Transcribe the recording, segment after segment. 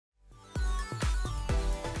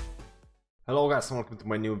Hello guys and welcome to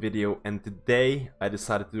my new video, and today I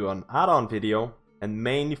decided to do an add-on video and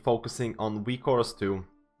mainly focusing on WeakAuras 2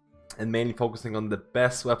 and mainly focusing on the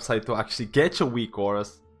best website to actually get your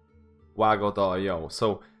WeakAuras, WeakAuras.io.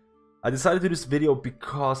 So I decided to do this video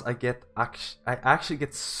because I actually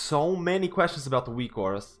get so many questions about the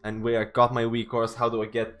WeakAuras and where I got my WeakAuras, how do I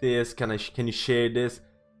get this, can you share this?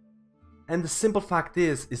 And the simple fact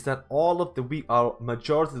is that all of the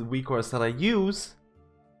majority of the WeakAuras that I use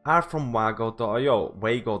are from WeakAuras.io,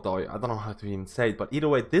 I don't know how to even say it, but either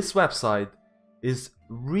way, this website is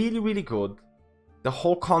really good. The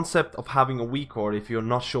whole concept of having a WeakAuras, if you're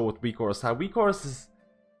not sure what WeakAuras are, WeakAuras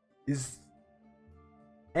is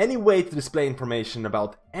any way to display information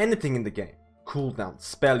about anything in the game. Cooldown,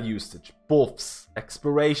 spell usage, buffs,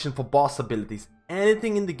 exploration for boss abilities,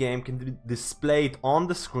 anything in the game can be displayed on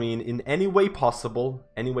the screen in any way possible,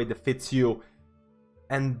 any way that fits you.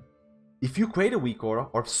 And if you create a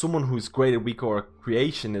WeakAuras, or if someone who's great at WeakAuras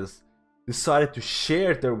creation is decided to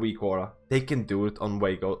share their WeakAuras, they can do it on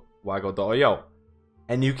WeakAuras.io.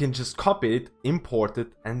 And you can just copy it, import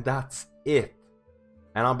it, and that's it.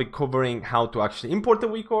 And I'll be covering how to actually import the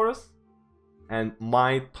WeakAuras and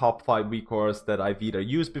my top 5 WeakAuras that I've either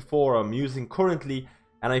used before or I'm using currently,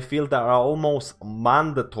 and I feel that are almost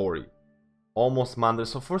mandatory.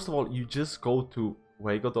 So first of all, you just go to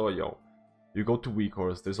WeakAuras.io. You go to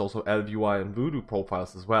WeakAuras. There's also LVUI and Voodoo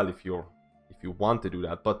profiles as well if you want to do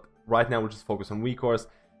that. But right now we'll just focus on WeakAuras.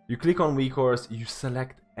 You click on WeakAuras, you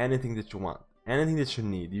select anything that you want, anything that you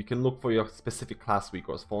need. You can look for your specific class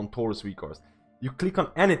WeakAuras, for Antorus WeakAuras. You click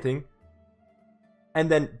on anything,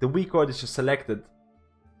 and then the WeakAuras that you selected,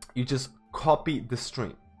 you just copy the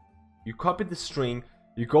string. You copy the string,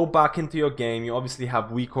 you go back into your game, you obviously have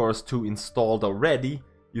WeakAuras 2 installed already.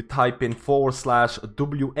 You type in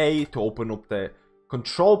 /WA to open up the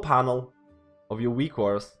control panel of your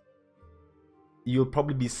WeakAuras. You'll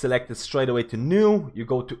probably be selected straight away to new. You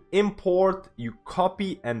go to import, you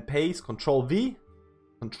copy and paste, Control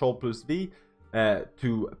plus V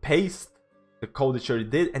to paste the code that you already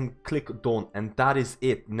did, and click done, and that is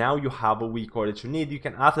it. Now you have a WeakAuras that you need. You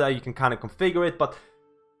can, after that, you can kind of configure it, but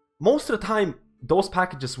most of the time those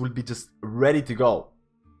packages will be just ready to go.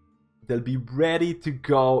 They'll be ready to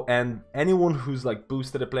go, and anyone who's like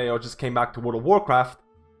boosted a player or just came back to World of Warcraft,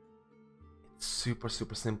 it's super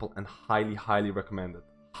simple and highly recommended.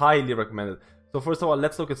 So first of all,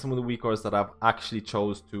 let's look at some of the WeakAuras that I've actually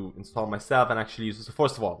chose to install myself and actually use. So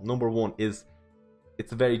first of all, number one is,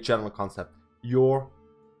 it's a very general concept, your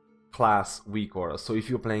class WeakAuras. So if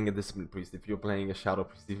you're playing a Discipline Priest, if you're playing a Shadow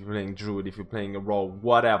Priest, if you're playing Druid, if you're playing a Rogue,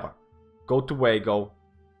 whatever, go to WeakAuras,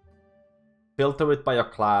 filter it by your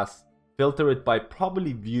class, filter it by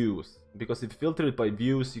probably views, because if you filter it by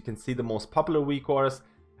views, you can see the most popular WeakAuras,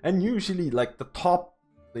 and usually like the top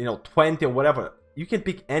 20 or whatever, you can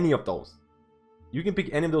pick any of those. You can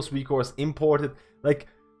pick any of those WeakAuras, import it. Like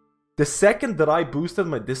the second that I boosted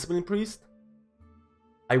my Discipline Priest,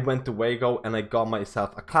 I went to WeakAuras and I got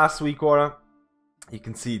myself a class WeakAuras. You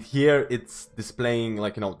can see it here, it's displaying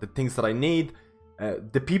like the things that I need.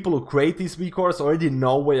 The people who create these WeakAuras already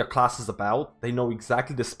know what your class is about. They know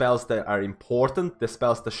exactly the spells that are important, the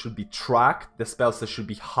spells that should be tracked, the spells that should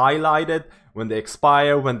be highlighted when they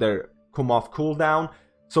expire, when they come off cooldown.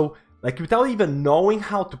 So, like, without even knowing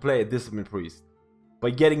how to play a Discipline Priest,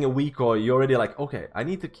 by getting a WeakAuras, you're already like, okay, I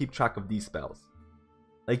need to keep track of these spells.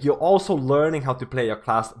 Like, you're also learning how to play your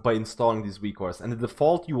class by installing these WeakAuras. And the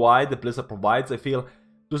default UI that Blizzard provides, I feel,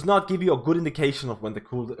 does not give you a good indication of when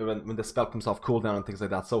the spell comes off cooldown and things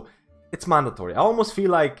like that. So it's mandatory. I almost feel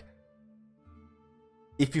like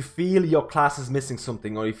if you feel your class is missing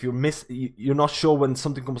something, or if you're not sure when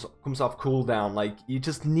something comes off cooldown, like you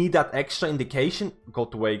just need that extra indication, go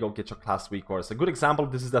to WeakAuras, get your class WeakAuras. A good example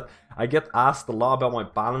of this is that I get asked a lot about my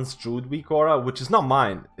balanced Druid WeakAuras, which is not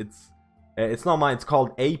mine. It's not mine. It's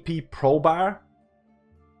called AP Pro Bar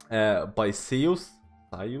by Sius.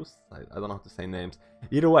 I don't know how to say names.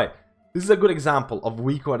 Either way, this is a good example of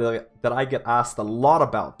WeakAuras that I get asked a lot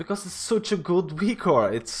about, because it's such a good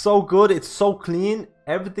WeakAuras. It's so good, it's so clean,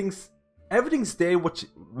 everything's there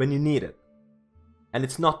when you need it, and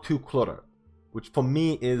it's not too cluttered, which for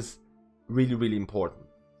me is really important.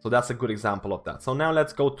 So that's a good example of that. So now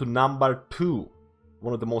let's go to number 2.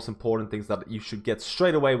 One of the most important things that you should get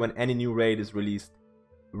straight away when any new raid is released: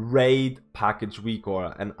 raid package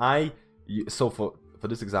WeakAuras. And for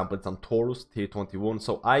this example, it's Antorus tier 21.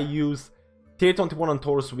 So I use tier 21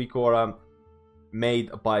 Antorus WeakAuras made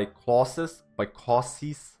by Causis.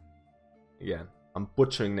 Again, I'm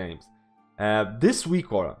butchering names. This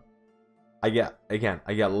WeakAuras, I get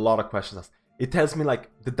a lot of questions asked. it tells me like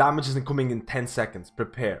the damage isn't coming in 10 seconds,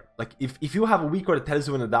 prepare. Like if you have a weak aura that tells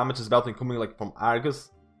you when the damage is about to coming like from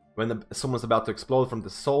Argus, when someone's about to explode from the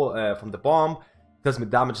soul, from the bomb, it tells me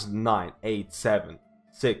damage is 9, 8, 7,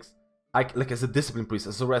 6. Like as a discipline priest,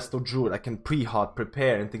 as a resto druid, I can pre-hot,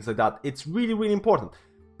 prepare and things like that. It's really, really important.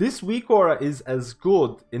 This weak aura is as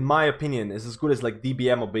good, in my opinion, is as good as like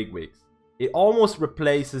DBM or Bigwigs. It almost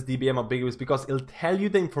replaces DBM or Bigwigs because it'll tell you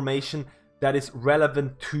the information that is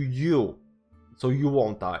relevant to you. So you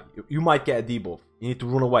won't die. You might get a debuff. You need to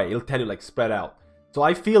run away. It'll tell you like spread out. So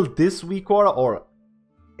I feel this weak aura, or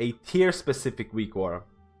a tier specific weak aura,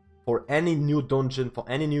 for any new dungeon, for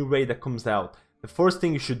any new raid that comes out, the first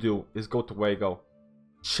thing you should do is go to WeakAuras.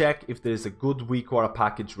 Check if there is a good weak aura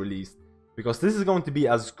package released. Because this is going to be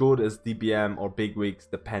as good as DBM or Bigwigs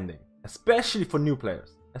depending. Especially for new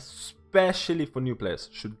players. Especially for new players.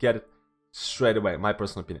 Should get it straight away, my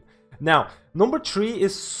personal opinion. Now, number 3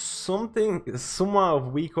 is something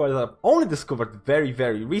of weak aura that I've only discovered very,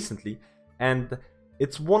 very recently. And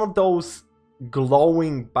it's one of those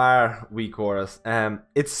glowing bar weak auras.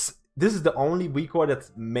 This is the only weak aura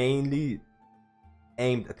that's mainly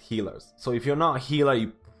aimed at healers. So if you're not a healer,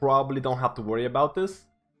 you probably don't have to worry about this.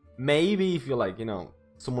 Maybe if you're like, you know,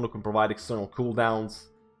 someone who can provide external cooldowns,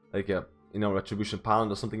 like a, you know, Retribution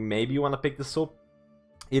Paladin or something, maybe you want to pick this up.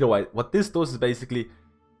 Either way, what this does is basically,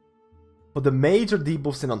 for the major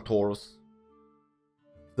debuffs in Antorus,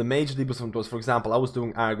 for example, I was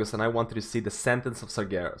doing Argus and I wanted to see the Sentence of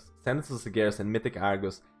Sargeras. Sentence of Sargeras and Mythic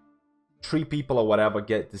Argus, 3 people or whatever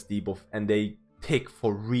get this debuff and they tick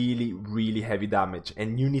for really, really heavy damage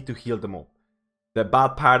and you need to heal them up. The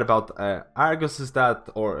bad part about Argus is that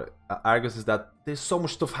there's so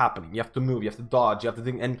much stuff happening. You have to move, you have to dodge, you have to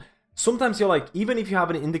think, and sometimes you're like, even if you have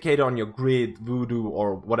an indicator on your grid, voodoo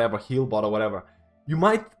or whatever, heal bot or whatever, you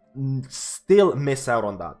might still miss out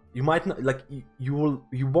on that. You might not, like, you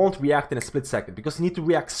won't react in a split second because you need to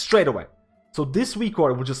react straight away. So this weak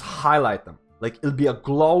aura will just highlight them. Like, it'll be a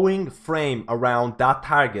glowing frame around that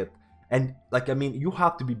target, and like, I mean, you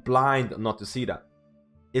have to be blind not to see that.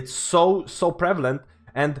 It's so prevalent,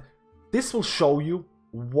 and this will show you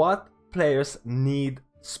what players need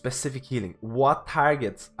specific healing, what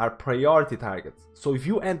targets are priority targets. So if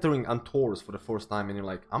you're entering Antorus for the first time and you're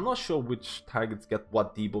like, I'm not sure which targets get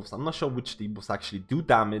what debuffs, I'm not sure which debuffs actually do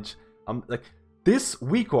damage, like, this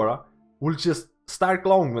weak aura will just start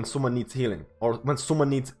glowing when someone needs healing, or when someone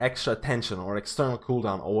needs extra attention or external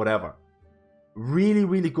cooldown or whatever. Really,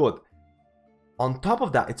 really good. On top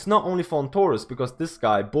of that, it's not only for Antorus, because this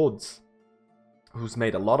guy, Buds, who's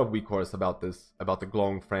made a lot of weak auras about this, about the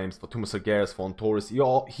glowing frames for Tomb of Sargeras, for Antorus,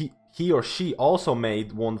 he or she also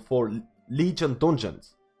made one for Legion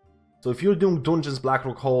dungeons. So if you're doing dungeons,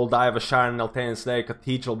 Blackrock Hole, Eye of Sharon, Altarian Slayer,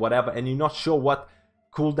 Cathedral, whatever, and you're not sure what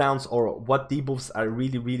cooldowns or what debuffs are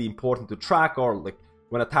really, really important to track, or like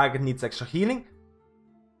when a target needs extra healing,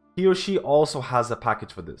 he or she also has a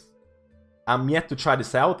package for this. I'm yet to try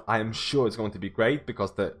this out. I am sure it's going to be great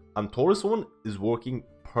because the Antorus one is working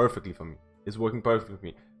perfectly for me. It's working perfectly for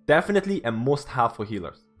me. Definitely a must-have for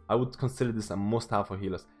healers. I would consider this a must-have for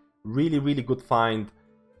healers. Really, really good find.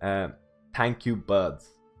 Thank you, Buds,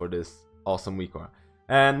 for this awesome weak aura.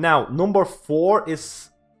 And now, number 4 is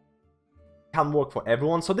can work for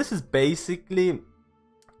everyone. So this is basically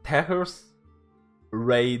Teher's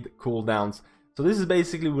raid cooldowns. So this is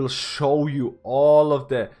basically will show you all of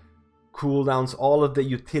the cooldowns, all of the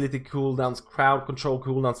utility cooldowns, crowd control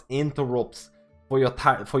cooldowns, interrupts for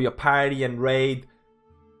your party and raid.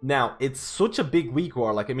 Now, it's such a big weak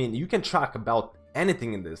aura. Like, I mean, you can track about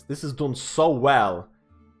anything in this. This is done so well.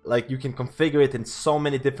 Like, you can configure it in so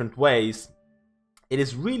many different ways. It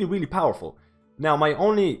is really, really powerful. Now, my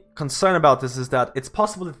only concern about this is that it's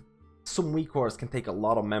possible that some weak auras can take a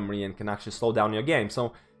lot of memory and can actually slow down your game.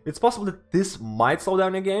 So, it's possible that this might slow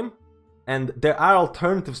down your game. And there are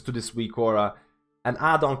alternatives to this weak aura. An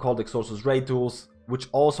add-on called Exorcist Raid Tools, which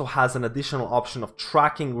also has an additional option of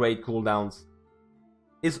tracking raid cooldowns,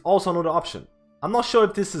 is also another option. I'm not sure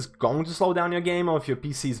if this is going to slow down your game, or if your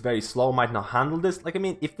PC is very slow, might not handle this. Like, I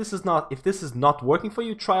mean, if this is not working for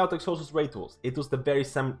you, try out Exorcist Raid Tools. It does the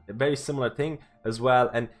very similar thing as well,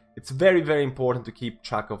 and it's very, very important to keep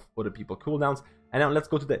track of other people's cooldowns. And now let's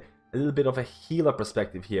go to a little bit of a healer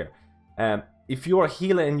perspective here. If you're a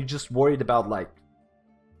healer and you're just worried about, like,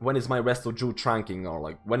 when is my Resto Druid tranking, or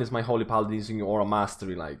like, when is my Holy Paladin using Aura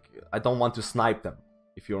Mastery, like, I don't want to snipe them.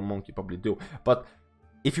 If you're a monk, you probably do. But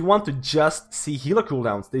if you want to just see healer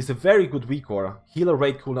cooldowns, there's a very good weak aura, Healer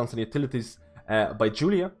Raid Cooldowns and Utilities by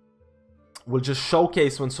Julia. Will just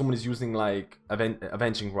showcase when someone is using, like,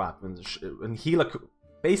 Avenging Wrath, when healer,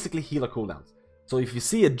 basically healer cooldowns. So if you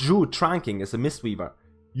see a druid tranking as a Mistweaver,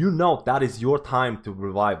 you know that is your time to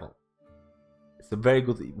revival. It's a very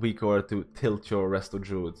good weak aura to tilt your resto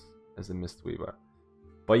druids as a Mistweaver.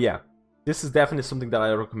 But yeah, this is definitely something that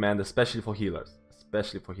I recommend, especially for healers.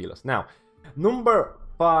 Now, number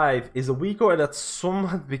 5 is a weak aura that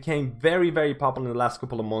somewhat became very, very popular in the last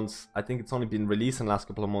couple of months. I think it's only been released in the last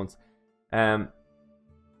couple of months.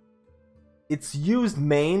 It's used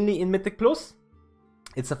mainly in Mythic Plus.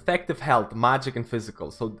 It's effective health, magic, and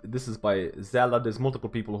physical. So this is by Zelda. There's multiple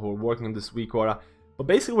people who are working on this weak aura. But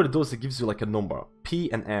basically what it does, it gives you like a number,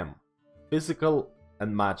 P and M, physical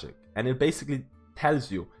and magic. And it basically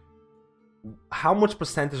tells you how much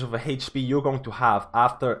percentage of a HP you're going to have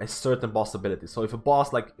after a certain boss ability. So if a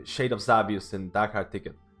boss like Shade of Xavius in Dark Heart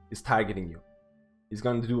Ticket is targeting you, he's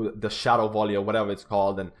going to do the Shadow Volley or whatever it's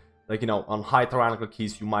called, and like, you know, on high tyrannical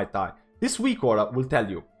keys you might die. This weak aura will tell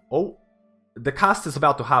you, oh, the cast is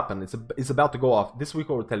about to happen, it's about to go off. This weak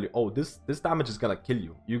aura will tell you, oh, this damage is gonna kill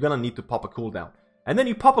you, you're gonna need to pop a cooldown. And then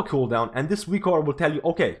you pop a cooldown, and this weak aura will tell you,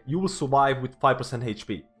 okay, you will survive with 5%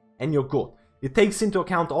 HP, and you're good. It takes into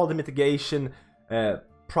account all the mitigation,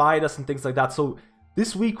 Pridus and things like that. So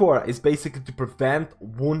this weak aura is basically to prevent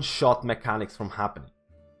one-shot mechanics from happening.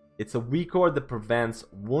 It's a weak aura that prevents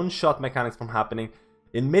one-shot mechanics from happening.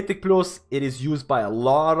 In Mythic Plus, it is used by a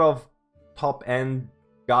lot of top-end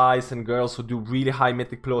guys and girls who do really high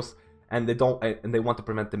Mythic Plus, and they want to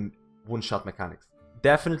prevent the one-shot mechanics.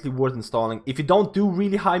 Definitely worth installing. If you don't do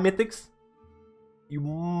really high Mythics, you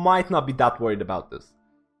might not be that worried about this.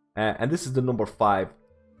 And this is the number 5.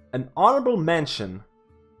 An honorable mention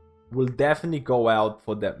will definitely go out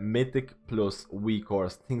for the Mythic Plus weak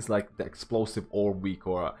auras, things like the Explosive Orb weak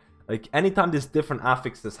aura. Like anytime there's different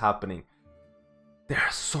affixes happening, there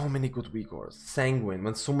are so many good weak auras. Sanguine,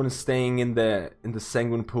 when someone is staying in the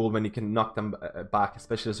Sanguine pool, when you can knock them back,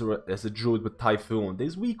 especially as a druid with Typhoon.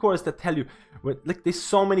 There's weak auras that tell you, like, there's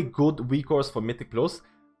so many good weak auras for Mythic Plus.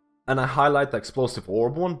 And I highlight the Explosive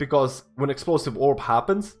Orb one because when Explosive Orb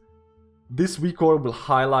happens, this weak aura will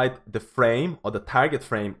highlight the frame or the target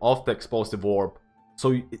frame of the Explosive Orb.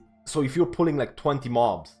 So if you're pulling like 20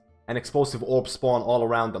 mobs and Explosive Orb spawn all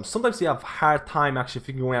around them, sometimes you have a hard time actually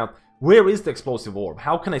figuring out where is the Explosive Orb,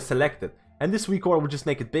 how can I select it? And this weak aura will just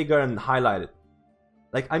make it bigger and highlight it.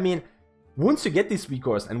 Like, I mean, once you get these weak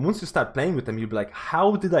auras and once you start playing with them, you'll be like,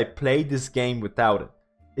 how did I play this game without it?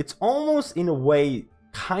 It's almost in a way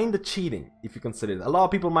kind of cheating, if you consider it. A lot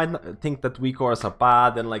of people might not think that weak auras are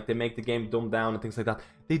bad and like they make the game dumbed down and things like that.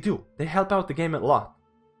 They do. They help out the game a lot.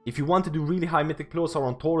 If you want to do really high Mythic Plus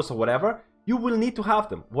or Antorus or whatever, you will need to have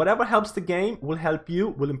them. Whatever helps the game will help you,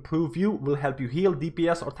 will improve you, will help you heal,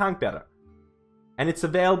 DPS, or tank better. And it's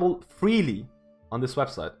available freely on this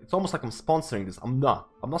website. It's almost like I'm sponsoring this. I'm not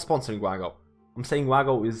sponsoring Wago. I'm saying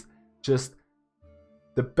Wago is just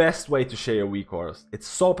the best way to share your weak auras. It's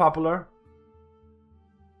so popular.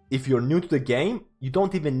 If you're new to the game, you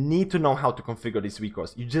don't even need to know how to configure these weak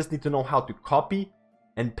auras. You just need to know how to copy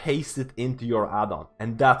and paste it into your add-on,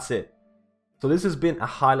 and that's it. So this has been a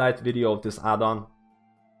highlight video of this add-on.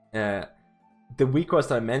 The weak auras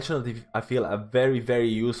that I mentioned, I feel are very, very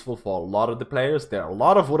useful for a lot of the players. There are a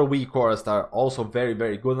lot of other weak auras that are also very,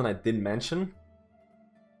 very good and I didn't mention.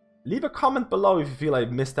 Leave a comment below if you feel I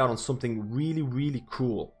missed out on something really, really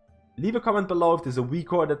cool. Leave a comment below if there's a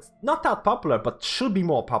weak aura that's not that popular but should be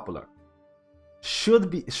more popular.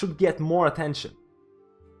 Should get more attention.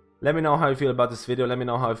 Let me know how you feel about this video. Let me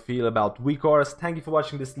know how you feel about weak auras. Thank you for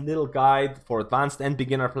watching this little guide for advanced and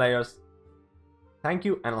beginner players. Thank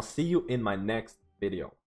you, and I'll see you in my next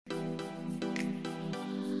video.